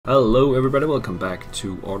Hello everybody, welcome back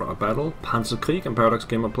to Order of Battle, Panzerkrieg and Paradox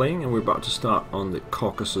Gamer playing, and we're about to start on the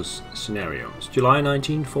Caucasus scenario. It's July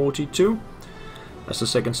 1942. As the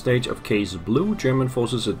second stage of Case Blue, German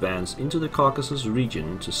forces advance into the Caucasus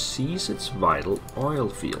region to seize its vital oil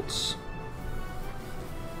fields.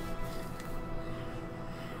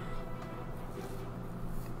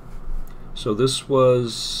 So this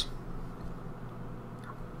was...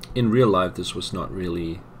 in real life this was not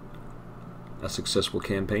really a successful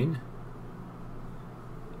campaign.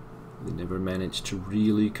 They never managed to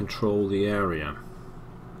really control the area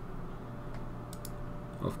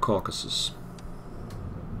of Caucasus.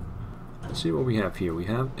 Let's see what we have here. We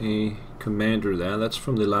have a commander there. That's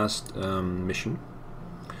from the last mission.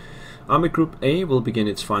 Army Group A will begin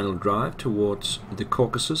its final drive towards the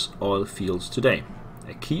Caucasus oil fields today.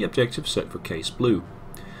 A key objective set for Case Blue.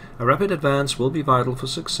 A rapid advance will be vital for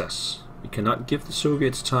success. We cannot give the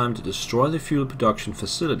Soviets time to destroy the fuel production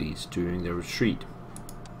facilities during their retreat.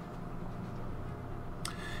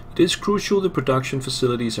 It is crucial the production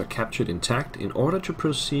facilities are captured intact in order to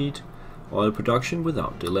proceed oil production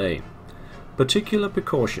without delay. Particular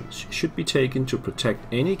precautions should be taken to protect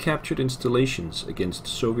any captured installations against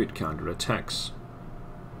Soviet counterattacks.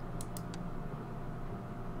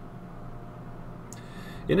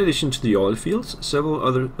 In addition to the oil fields, several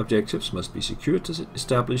other objectives must be secured to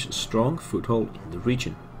establish a strong foothold in the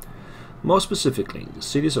region. More specifically, the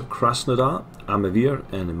cities of Krasnodar, Amavir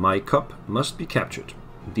and Maikop must be captured.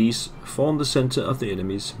 These form the center of the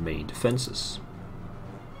enemy's main defenses.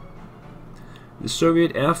 The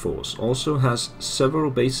Soviet Air Force also has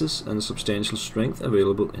several bases and substantial strength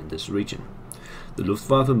available in this region. The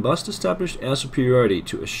Luftwaffe must establish air superiority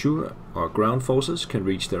to assure our ground forces can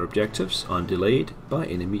reach their objectives undelayed by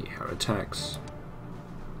enemy air attacks.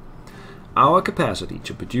 Our capacity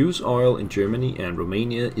to produce oil in Germany and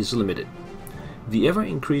Romania is limited. The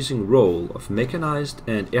ever-increasing role of mechanized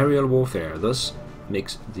and aerial warfare thus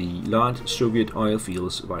makes the large Soviet oil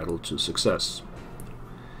fields vital to success.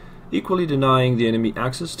 Equally, denying the enemy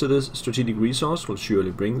access to this strategic resource will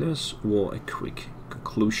surely bring this war a quick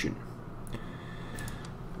conclusion.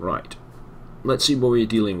 Right, let's see what we're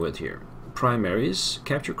dealing with here. Primaries: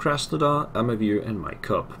 capture Krasnodar, Amavir and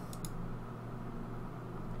Maikop.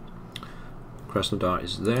 Krasnodar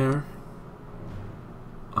is there,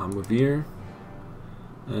 Amavir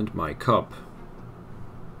and Maikop.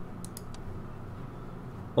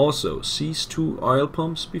 Also, seize 2 oil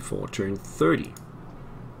pumps before turn 30.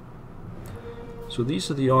 So these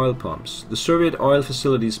are the oil pumps. The Soviet oil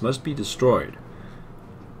facilities must be destroyed.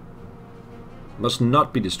 Must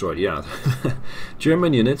not be destroyed, yeah.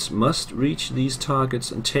 German units must reach these targets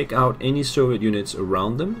and take out any Soviet units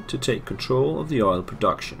around them to take control of the oil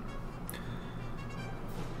production.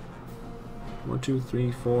 1, 2,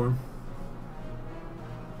 3, 4.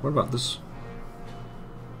 What about this?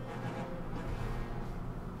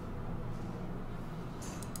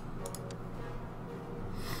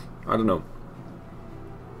 I don't know.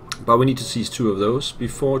 But we need to seize 2 of those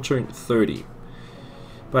before turn 30.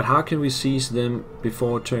 But how can we seize them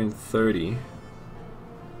before turn 30?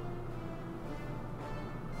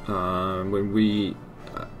 I'm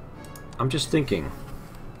just thinking.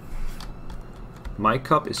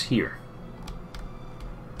 Maikop is here.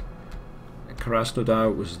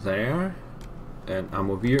 Krasnodar was there. And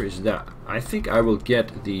Amavir is there. I think I will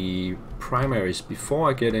get the primaries before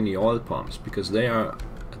I get any oil pumps, because they are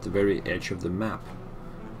at the very edge of the map.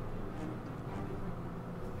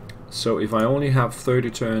 So if I only have 30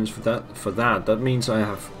 turns for that means I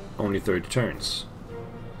have only 30 turns.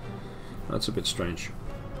 That's a bit strange.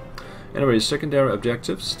 Anyway, secondary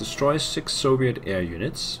objectives: destroy 6 Soviet air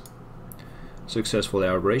units. Successful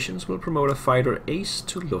air operations will promote a fighter ace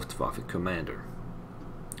to Luftwaffe commander.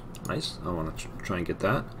 Nice, I want to try and get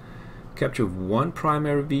that. Capture 1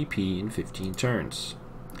 primary VP in 15 turns.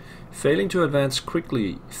 Failing to advance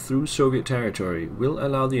quickly through Soviet territory will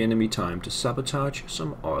allow the enemy time to sabotage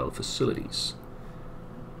some oil facilities.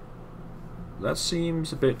 That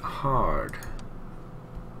seems a bit hard.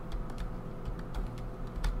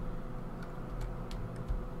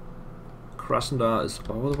 Krasnodar is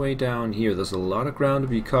all the way down here. There's a lot of ground to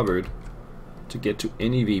be covered to get to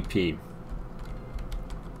any VP,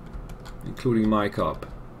 including Maikop.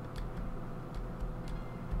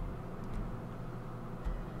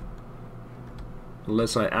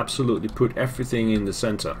 Unless I absolutely put everything in the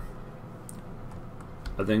center.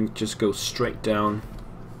 I then just go straight down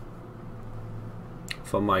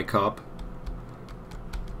for Maikop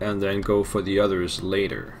and then go for the others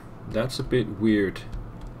later. That's a bit weird,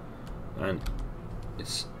 and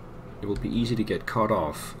it will be easy to get caught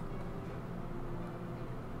off.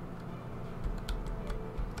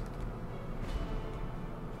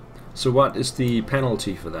 So what is the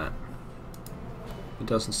penalty for that? It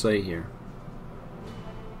doesn't say here.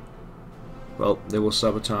 Well, they will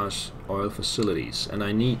sabotage oil facilities, and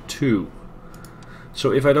I need 2.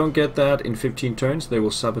 So if I don't get that in 15 turns, they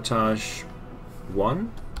will sabotage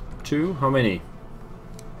 1, 2, how many?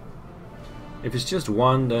 If it's just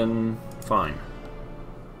 1, then fine.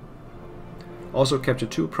 Also capture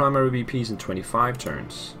 2 primary VPs in 25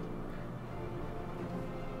 turns.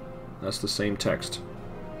 That's the same text.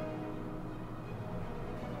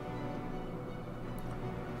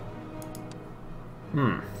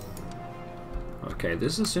 Okay,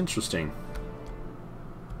 this is interesting.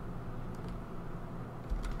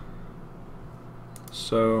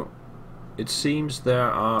 So it seems there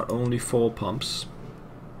are only 4 pumps,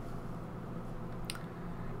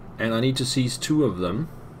 and I need to seize 2 of them,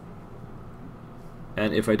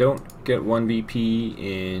 and if I don't get 1 VP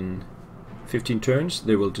in 15 turns,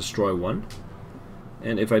 they will destroy 1,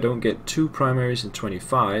 and if I don't get 2 primaries in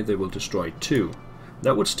 25, they will destroy 2.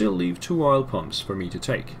 That would still leave 2 oil pumps for me to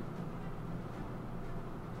take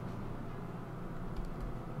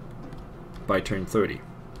by turn 30.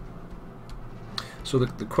 So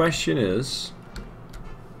the question is,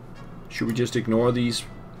 should we just ignore these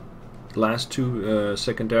last 2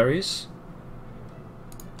 secondaries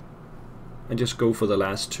and just go for the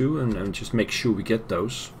last 2 and just make sure we get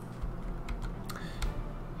those,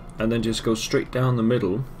 and then just go straight down the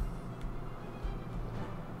middle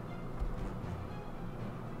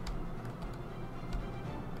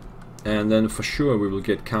and then for sure we will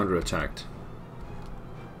get counterattacked.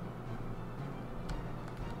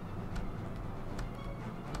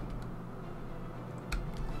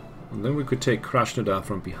 And then we could take Krasnodar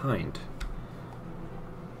from behind.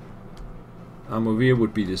 Amovir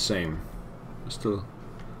would be the same. We still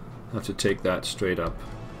have to take that straight up.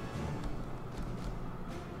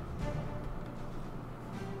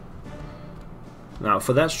 Now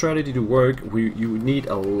for that strategy to work, you need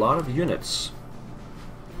a lot of units.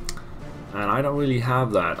 And I don't really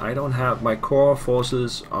have that. I don't have, my core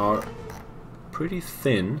forces are pretty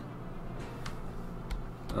thin.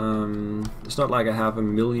 It's not like I have a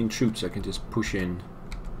million troops I can just push in.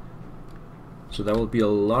 So there will be a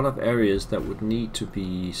lot of areas that would need to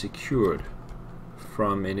be secured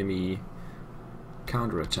from enemy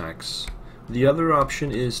counterattacks. The other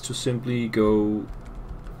option is to simply go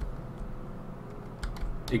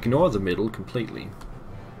ignore the middle completely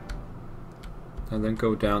and then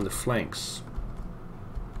go down the flanks.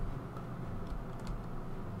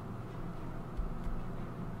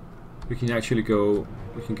 We can actually go,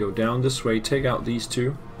 we can go down this way, take out these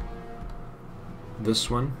 2, this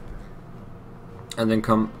one, and then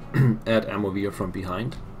come at Amovir from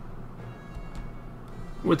behind,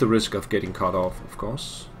 with the risk of getting cut off, of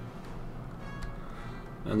course.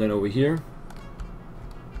 And then over here,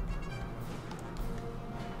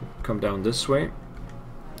 come down this way,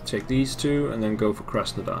 take these 2, and then go for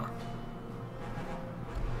Krasnodar,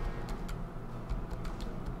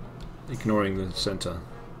 ignoring the center.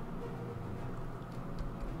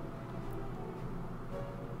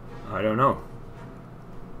 I don't know.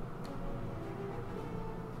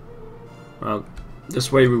 Well,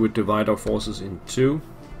 this way we would divide our forces in 2.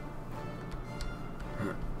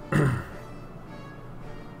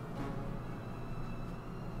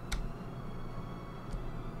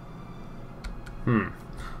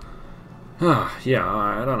 Yeah,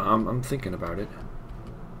 I don't know. I'm thinking about it.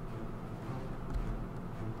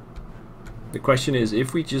 The question is,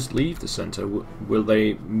 if we just leave the center, will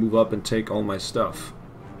they move up and take all my stuff?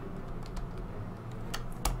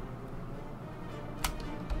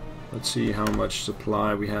 Let's see how much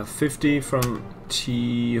supply we have. 50 from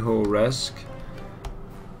Tihoresk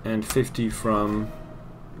and 50 from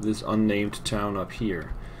this unnamed town up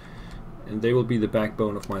here. And they will be the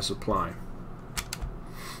backbone of my supply.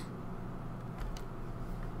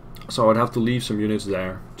 So I'd have to leave some units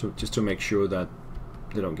there just to make sure that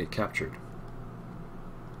they don't get captured.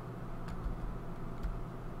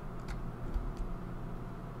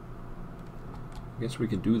 I guess we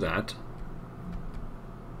can do that.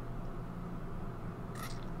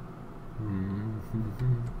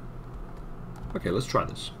 Okay, let's try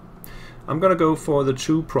this. I'm gonna go for the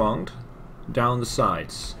 2-pronged down the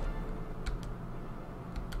sides,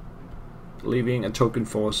 leaving a token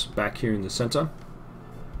force back here in the center.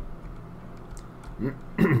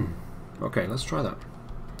 Okay, let's try that.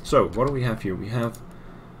 So, what do we have here? We have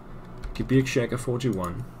Gebirgsjäger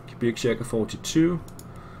 41, Gebirgsjäger 42,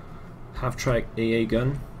 half-track AA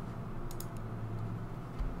gun,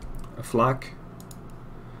 a flak,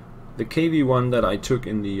 the KV-1 that I took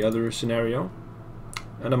in the other scenario,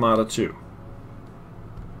 and a Marder 2.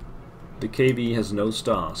 The KV has no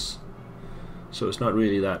stars. so it's not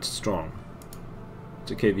really that strong.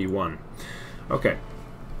 It's a KV-1. Okay,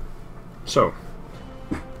 so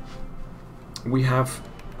we have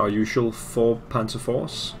our usual 4 Panzer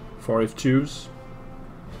Force, 4 F2s.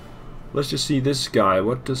 Let's just see this guy.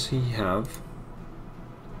 What does he have?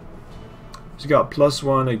 He's got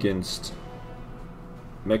 +1 against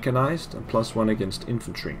mechanized and +1 against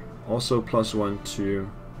infantry. Also +1 to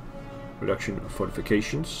reduction of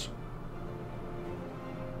fortifications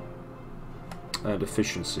and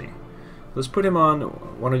efficiency. Let's put him on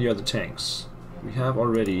one of the other tanks. We have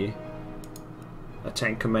already a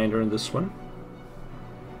tank commander in this one.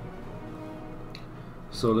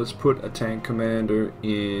 So let's put a tank commander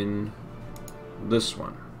in this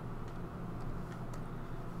one.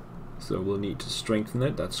 So we'll need to strengthen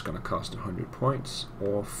it. That's going to cost 100 points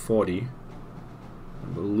or 40.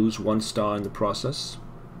 And we'll lose 1 star in the process.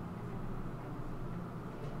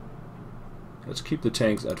 Let's keep the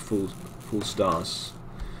tanks at full stars.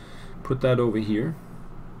 Put that over here.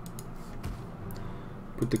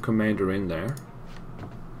 Put the commander in there.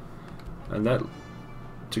 And that,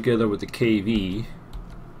 together with the KV,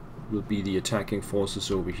 will be the attacking forces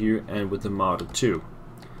over here, and with the Marder 2.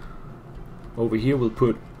 Over here we'll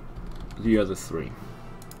put the other 3. You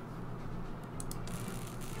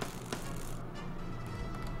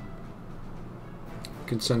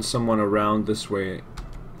can send someone around this way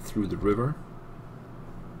through the river.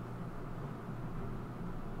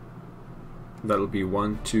 That'll be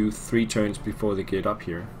 1, 2, 3 turns before they get up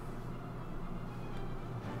here.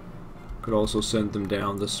 Could also send them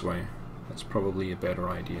down this way. That's probably a better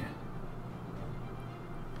idea.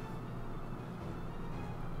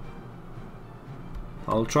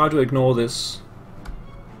 I'll try to ignore this.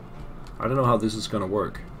 I don't know how this is gonna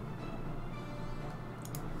work.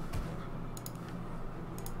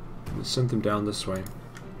 We'll send them down this way.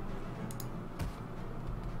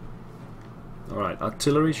 Alright,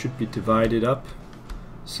 artillery should be divided up.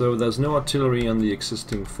 So there's no artillery on the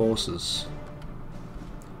existing forces.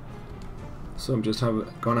 So I'm just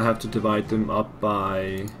gonna have to divide them up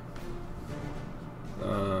by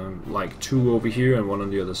like 2 over here and 1 on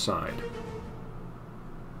the other side.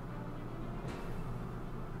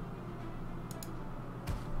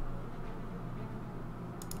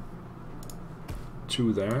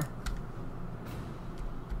 Two there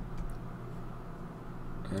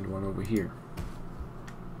and 1 over here.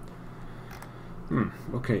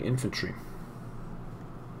 Okay, infantry.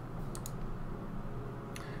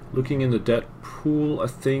 Looking in the debt pool, I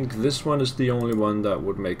think this one is the only one that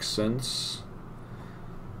would make sense.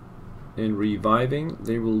 In reviving,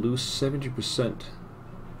 they will lose 70%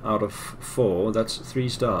 out of 4. That's 3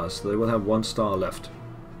 stars. They will have 1 star left.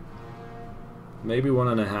 Maybe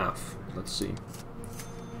 1.5. Let's see.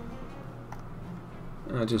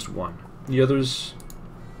 Just 1. The others,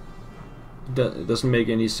 it doesn't make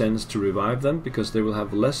any sense to revive them because they will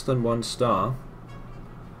have less than 1 star.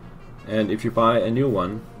 And if you buy a new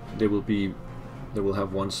one, they will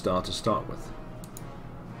have 1 star to start with.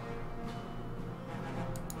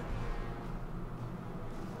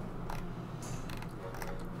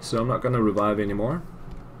 So I'm not going to revive anymore.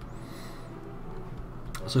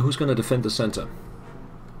 So who's going to defend the center?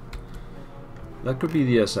 That could be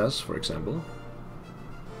the SS, for example.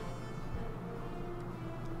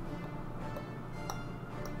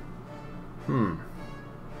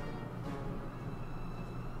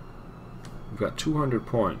 We've got 200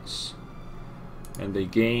 points. And they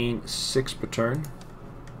gain 6 per turn.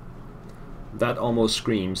 That almost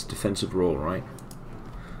screams defensive role, right?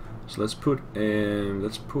 So let's put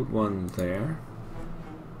 1 there.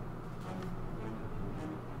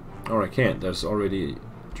 Or I can't. There's already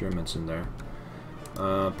Germans in there.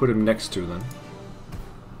 Put him next to them.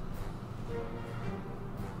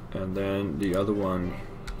 And then the other one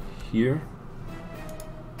here.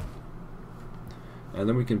 And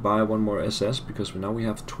then we can buy 1 more SS because now we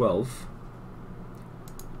have 12.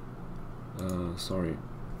 Sorry,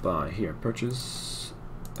 buy here. Purchase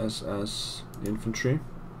SS infantry.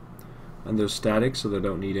 And they're static, so they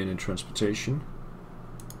don't need any transportation.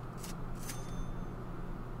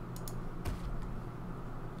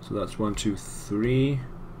 So that's 1, 2, 3.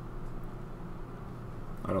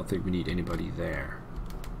 I don't think we need anybody there.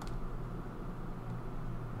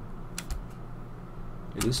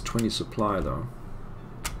 It is 20 supply though.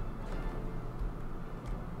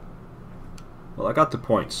 Well, I got the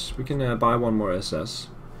points. We can buy 1 more SS.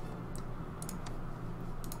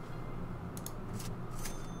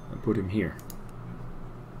 And put him here.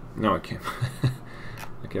 No, I can't.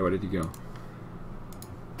 Okay, where did he go?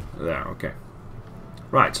 There, okay.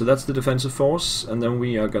 Right, so that's the defensive force, and then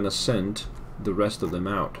we are gonna send the rest of them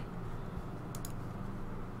out.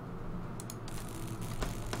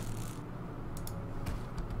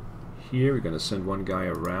 here. We're gonna send one guy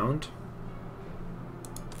around.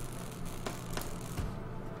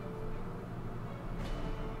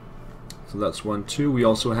 So that's 1, 2. We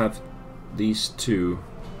also have these two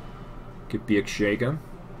Gebirgsjäger.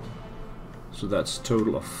 So that's a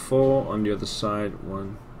total of 4 on the other side.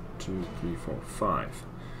 1, 2, 3, 4, 5.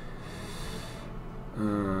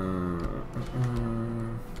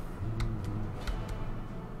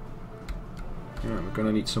 Yeah, we're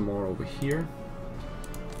gonna need some more over here.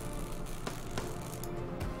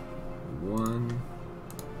 1,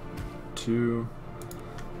 2,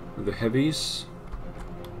 the heavies.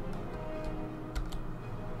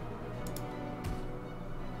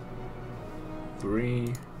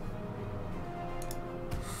 3,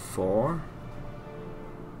 4.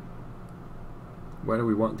 Where do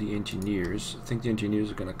we want the engineers? I think the engineers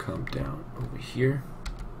are gonna come down over here.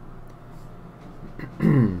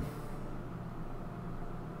 And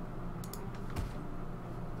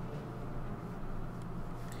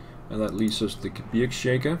that leads us to the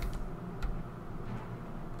Gebirgsjäger.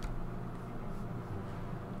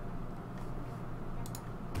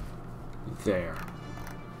 There.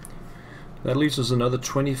 That leaves us another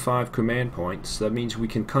 25 command points. That means we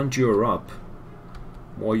can conjure up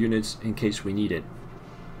more units in case we need it.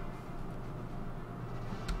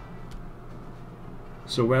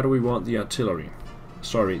 So where do we want the artillery?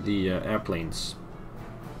 Sorry, the airplanes.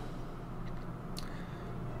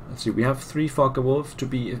 Let's see, we have 3 Focke-Wulf. To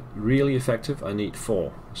be really effective, I need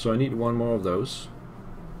 4. So I need 1 more of those.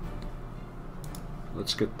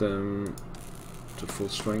 Let's get them to full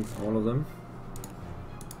strength, all of them.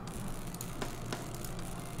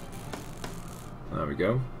 There we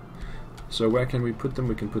go. So where can we put them?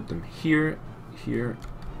 We can put them here, here.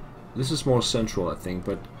 This is more central, I think,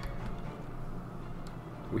 but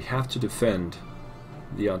we have to defend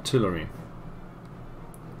the artillery.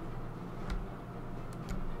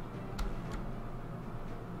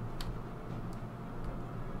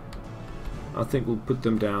 I think we'll put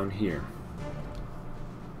them down here.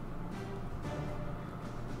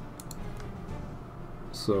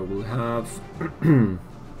 So we'll have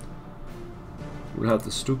we'll have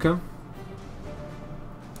the Stuka,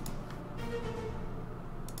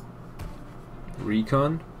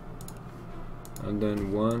 Recon, and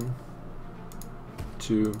then 1,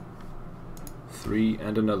 2, 3,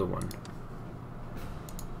 and another one.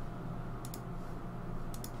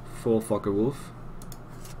 4 Focke-Wulf.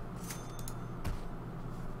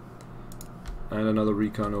 And another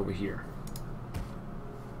Recon over here.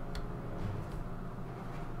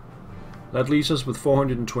 That leaves us with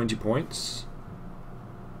 420 points.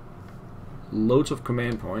 Loads of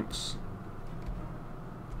command points.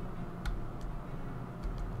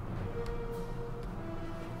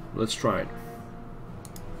 Let's try it.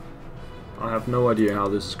 I have no idea how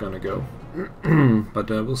this is gonna go. But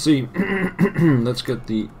we'll see. Let's get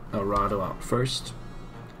the Arado out first.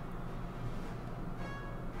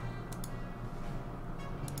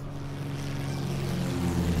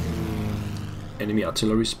 Enemy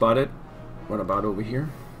artillery spotted. What about over here?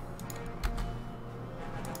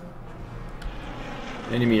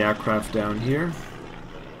 Enemy aircraft down here.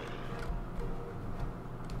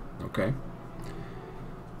 Okay.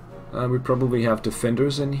 We probably have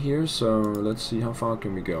defenders in here, so let's see how far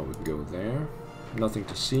can we go. We can go there. Nothing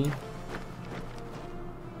to see.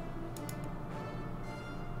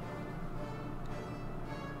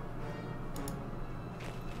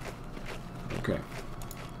 Okay.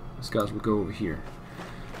 These guys will go over here.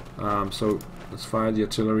 So let's fire the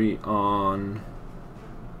artillery on...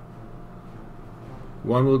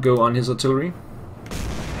 One will go on his artillery.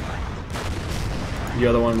 The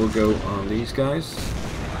other one will go on these guys.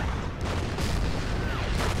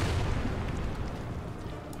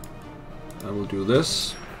 And we'll do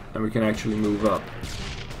this, and we can actually move up.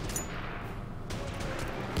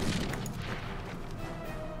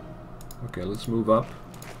 Okay, let's move up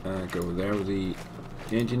and go there with the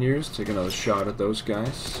engineers. Take another shot at those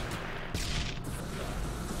guys.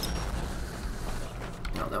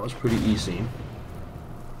 Now that was pretty easy.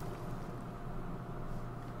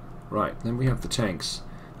 Right, then we have the tanks.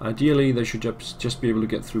 Ideally they should just be able to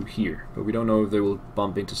get through here, but we don't know if they will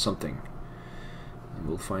bump into something. And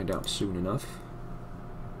we'll find out soon enough.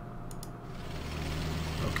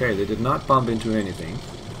 Okay, they did not bump into anything.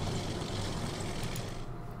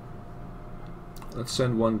 Let's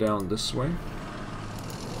send one down this way.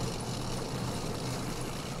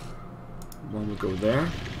 One will go there.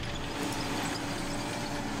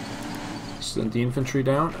 Send the infantry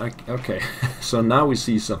down. Okay, so now we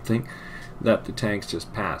see something that the tanks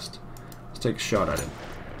just passed. Let's take a shot at it.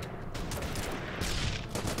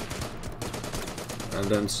 And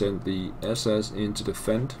then send the SS in to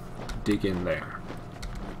defend. dig in there.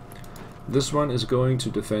 This one is going to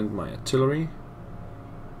defend my artillery.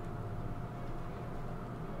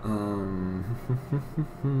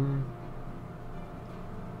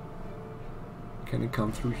 Can it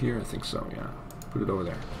come through here? I think so, yeah. Put it over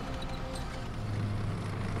there.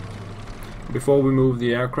 Before we move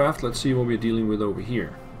the aircraft, let's see what we're dealing with over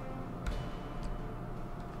here.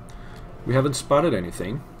 We haven't spotted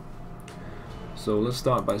anything. So let's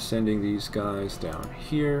start by sending these guys down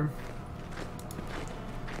here.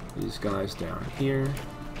 These guys down here.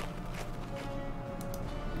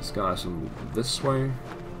 These guys will move this way.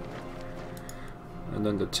 And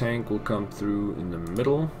then the tank will come through in the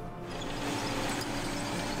middle.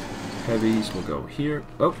 Heavies will go here.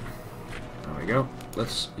 Oh, there we go.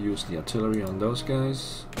 Let's use the artillery on those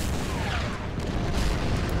guys.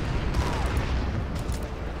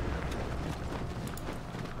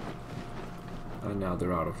 And now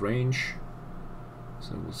they're out of range.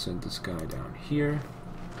 So we'll send this guy down here.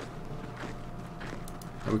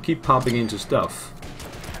 And we keep popping into stuff.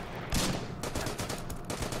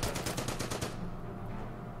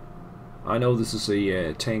 I know this is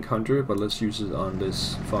a tank hunter, but let's use it on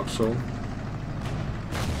this foxhole.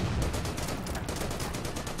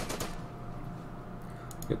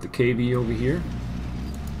 Get the KV over here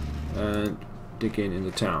and dig in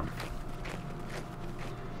the town.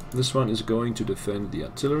 This one is going to defend the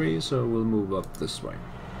artillery, so we'll move up this way.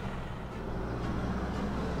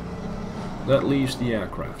 That leaves the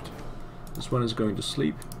aircraft. This one is going to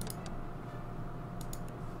sleep,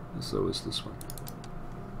 and so is this one.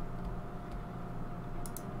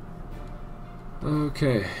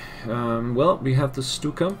 Okay, well, we have the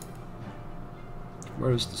Stuka.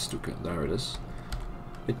 Where is the Stuka? There it is.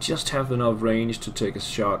 It just have enough range to take a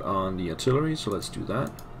shot on the artillery, so let's do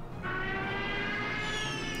that.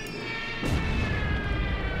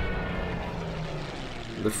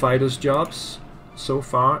 The fighters' jobs so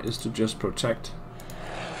far is to just protect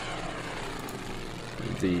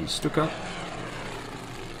the Stuka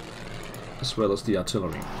as well as the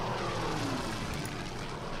artillery.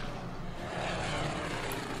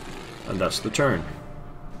 And that's the turn.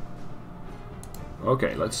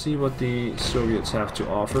 Okay, let's see what the Soviets have to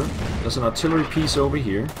offer. There's an artillery piece over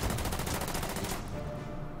here.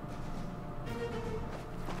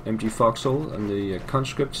 Empty foxhole, and the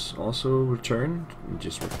conscripts also return.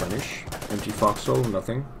 Just replenish. Empty foxhole,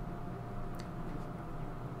 nothing.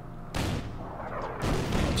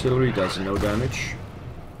 Artillery does no damage.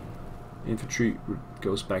 Infantry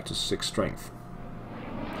goes back to 6 strength.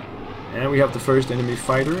 And we have the first enemy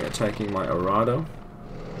fighter attacking my Arado.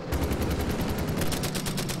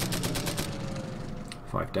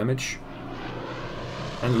 5 damage.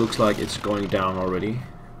 And it looks like it's going down already.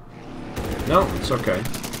 No, it's okay.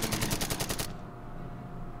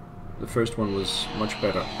 The first one was much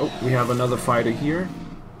better. Oh, we have another fighter here.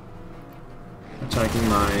 Attacking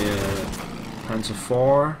my Panzer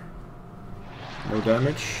 4. No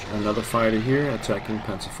damage. Another fighter here attacking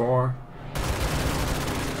Panzer 4.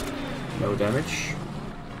 No damage.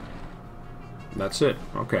 That's it.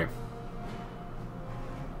 Okay.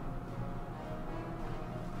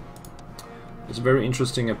 It's a very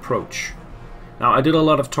interesting approach. Now, I did a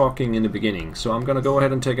lot of talking in the beginning, so I'm gonna go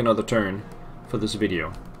ahead and take another turn for this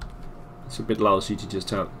video. It's a bit lousy to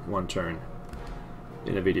just have one turn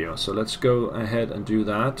in a video, so let's go ahead and do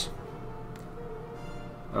that.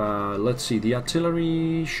 Let's see, the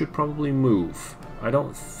artillery should probably move. I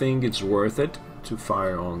don't think it's worth it to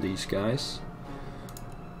fire on these guys.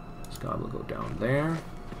 This guy will go down there.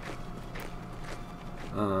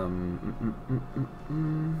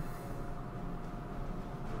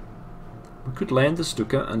 We could land the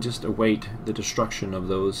Stuka and just await the destruction of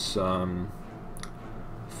those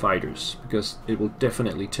fighters, because it will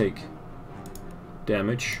definitely take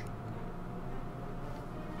damage.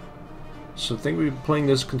 So I think we're playing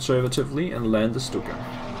this conservatively and land the Stuka.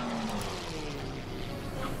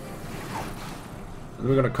 And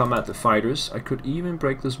we're gonna come at the fighters. I could even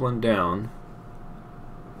break this one down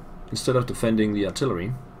instead of defending the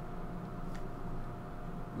artillery.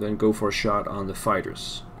 Then go for a shot on the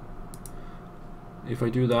fighters. If I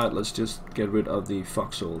do that, let's just get rid of the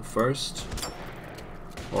foxhole first.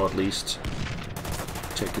 Or at least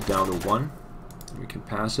take it down to 1. We can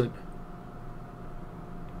pass it.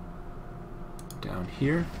 Down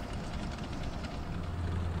here.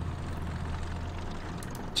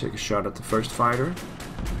 Take a shot at the first fighter.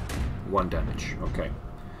 1 damage. Okay.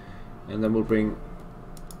 And then we'll bring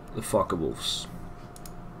the Focke-Wulfs.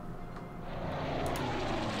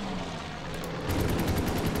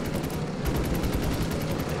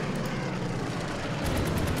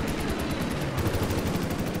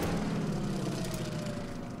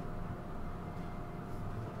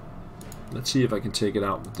 Let's see if I can take it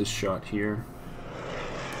out with this shot here.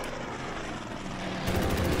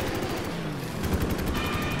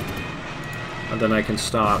 And then I can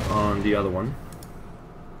start on the other one.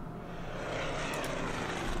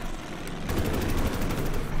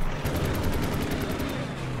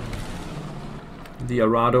 The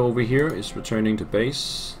Arado over here is returning to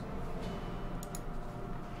base.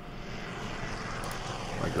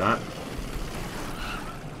 Like that.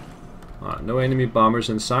 No enemy bombers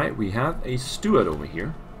in sight. We have a Stuart over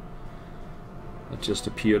here. That just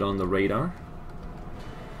appeared on the radar.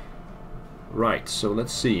 Right, so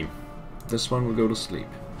let's see. This one will go to sleep.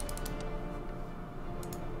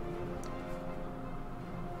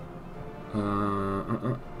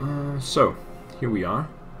 So, here we are.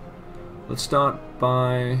 Let's start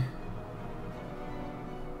by...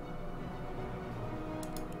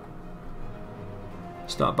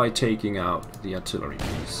 taking out the artillery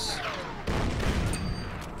piece.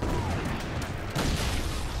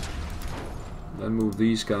 Then move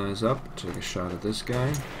these guys up, take a shot at this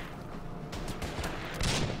guy.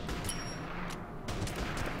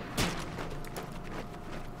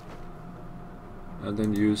 And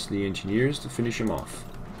then use the engineers to finish him off.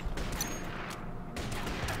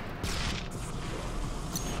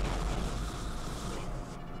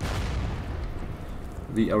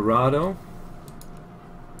 The Arado.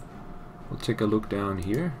 We'll take a look down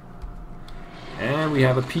here. And we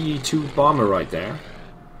have a PE-2 bomber right there.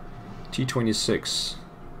 T-26.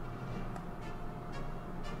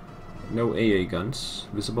 No AA guns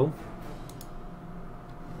visible.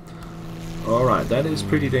 Alright, that is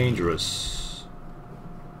pretty dangerous.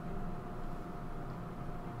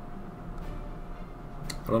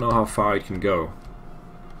 I don't know how far it can go.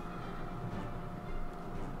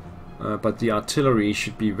 But the artillery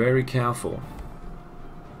should be very careful.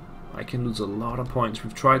 I can lose a lot of points.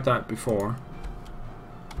 We've tried that before.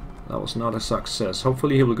 That was not a success.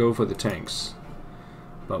 Hopefully he will go for the tanks.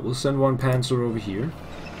 But we'll send one Panzer over here.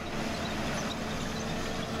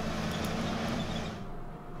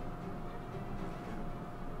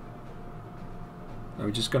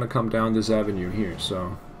 I'm just gonna come down this avenue here,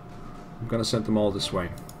 so I'm gonna send them all this way.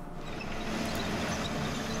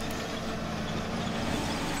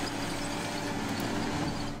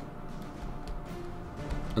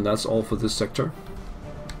 And that's all for this sector.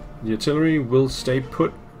 The artillery will stay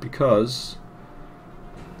put because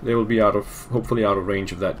they will be hopefully out of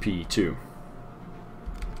range of that PE-2.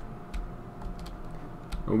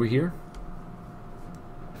 Over here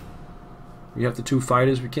we have the two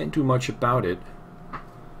fighters. We can't do much about it.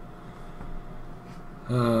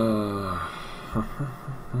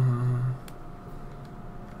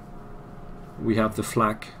 We have the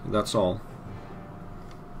flak, that's all.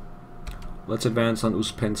 Let's advance on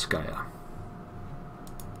Uspenskaya.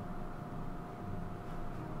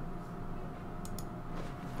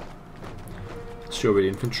 Soviet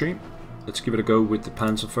infantry. Let's give it a go with the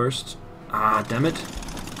Panzer first. Ah, damn it!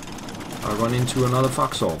 I run into another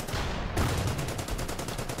foxhole.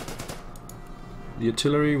 The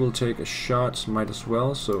artillery will take a shot, might as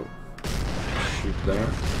well, so shoot there.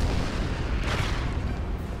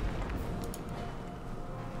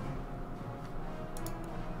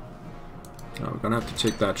 Now we're gonna have to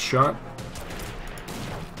take that shot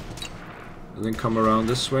and then come around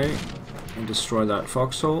this way and destroy that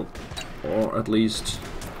foxhole, or at least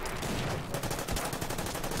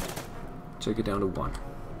take it down to 1.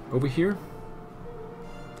 Over here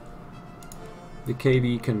the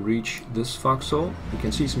KV can reach this foxhole. You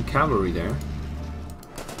can see some cavalry there,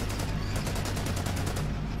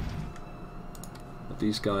 but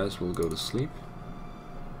these guys will go to sleep.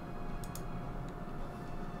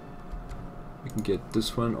 We can get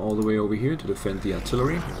this one all the way over here to defend the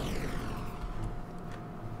artillery.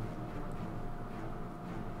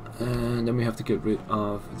 And then we have to get rid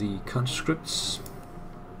of the conscripts.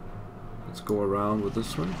 Let's go around with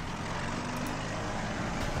this one.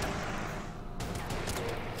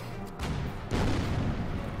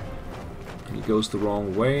 And he goes the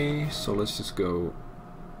wrong way, so let's just go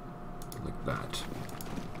like that.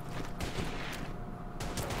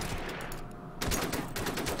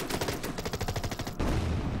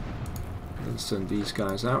 And send these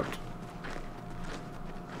guys out.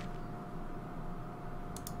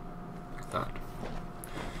 That.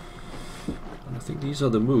 And I think these are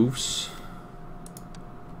the moves.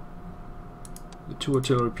 The 2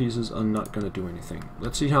 artillery pieces are not going to do anything.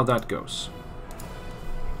 Let's see how that goes.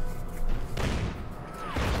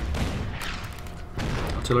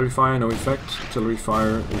 Artillery fire, no effect. Artillery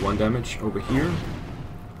fire, 1 damage over here.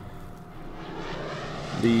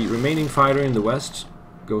 The remaining fighter in the west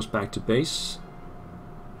goes back to base.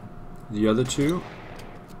 The other 2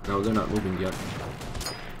 No, they're not moving yet.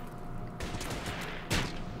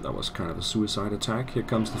 That was kind of a suicide attack. Here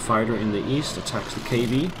comes the fighter in the east, attacks the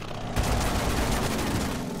KV.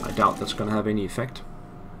 I doubt that's going to have any effect.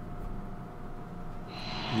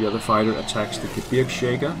 The other fighter attacks the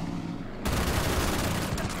Gebirgsjäger.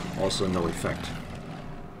 Also no effect.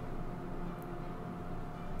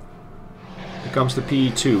 Here comes the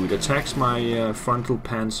PE2. It attacks my frontal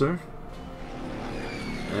panzer.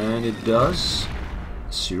 And it does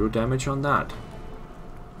 0 damage on that.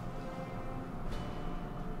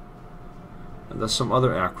 And there's some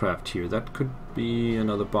other aircraft here. That could be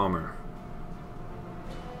another bomber.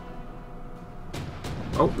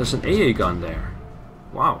 Oh, there's an AA gun there.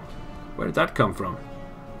 Wow. Where did that come from?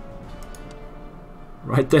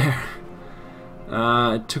 Right there.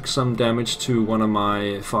 It took some damage to one of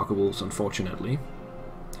my Focke-Wulfs, unfortunately.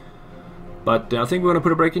 But I think we're going to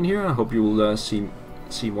put a break in here. I hope you will see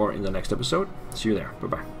more in the next episode. See you there.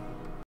 Bye-bye.